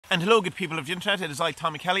And hello good people of the internet, it is I,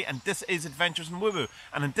 Tommie Kelly, and this is Adventures in AWIW0202,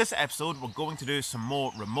 and in this episode we're going to do some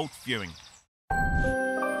more remote viewing.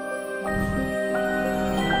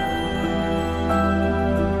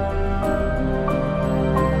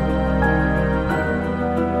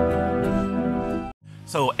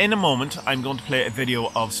 So in a moment I'm going to play a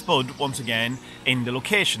video of Spud once again in the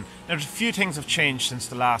location. Now there's a few things have changed since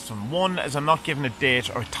the last one. One is I'm not given a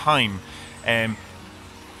date or a time.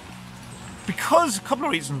 Because a couple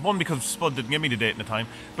of reasons. One, because Spud didn't give me the date and the time,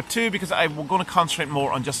 but two, because I'm going to concentrate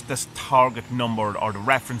more on just this target number or the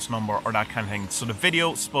reference number or that kind of thing. So the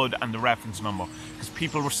video, Spud, and the reference number, because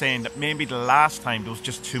people were saying that maybe the last time there was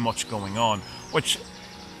just too much going on, which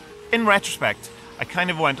in retrospect I kind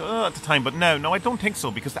of went at the time, but no, I don't think so,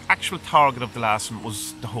 because the actual target of the last one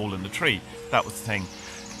was the hole in the tree. That was the thing.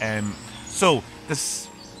 So this,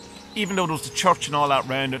 even though there was the church and all that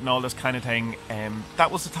around it and all this kind of thing, that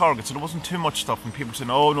was the target, so there wasn't too much stuff, and people saying,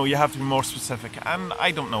 oh no, you have to be more specific, and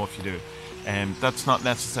I don't know if you do. That's not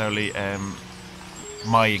necessarily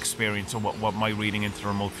my experience or what my reading into the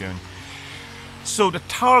remote viewing. So the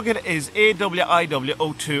target is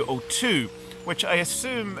AWIW0202, which I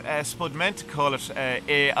assume Spud meant to call it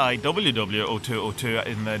AWIW0202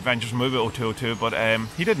 in the Adventures in AWIW0202, but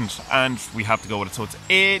he didn't, and we have to go with it. So it's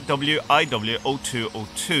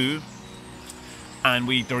AWIW0202, and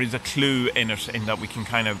there is a clue in it, in that we can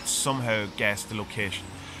kind of somehow guess the location.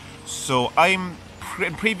 So in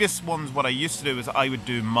previous ones, what I used to do is I would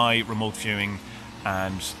do my remote viewing,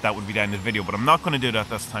 and that would be the end of the video, but I'm not going to do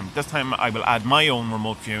that this time. This time I will add my own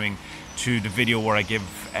remote viewing to the video where I give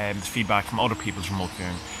the feedback from other people's remote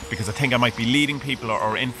viewing, because I think I might be leading people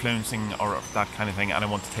or influencing or that kind of thing, and I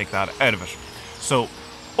want to take that out of it. So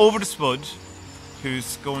over to Spud,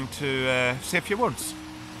 who's going to say a few words.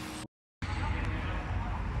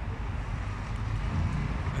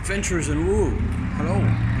 Adventures in AWIW. Hello.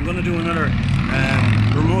 I'm going to do another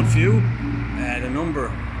remote view. The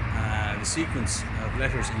number, the sequence of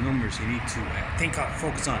letters and numbers you need to think of,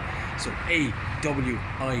 focus on. So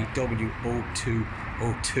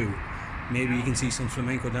AWIW0202. Maybe you can see some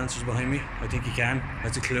flamenco dancers behind me. I think you can.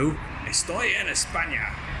 That's a clue. Estoy en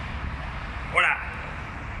España. Hola.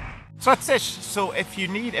 So that's it. So if you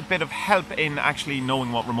need a bit of help in actually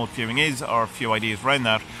knowing what remote viewing is, or a few ideas around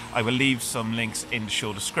that, I will leave some links in the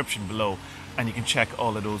show description below, and you can check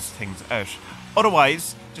all of those things out.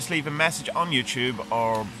 Otherwise, just leave a message on YouTube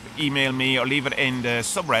or email me, or leave it in the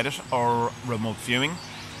subreddit or remote viewing,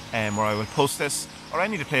 where I will post this, or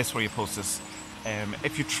any of the place where you post this.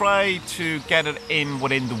 If you try to get it in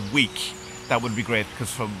within the week, that would be great,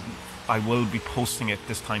 because I will be posting it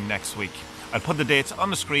this time next week. I'll put the dates on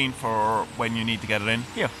the screen for when you need to get it in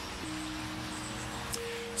here.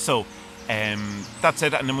 So that's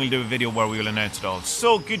it, and then we'll do a video where we will announce it all.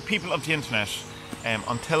 So good people of the internet,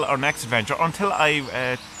 until our next adventure, until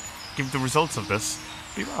I give the results of this,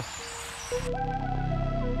 be well.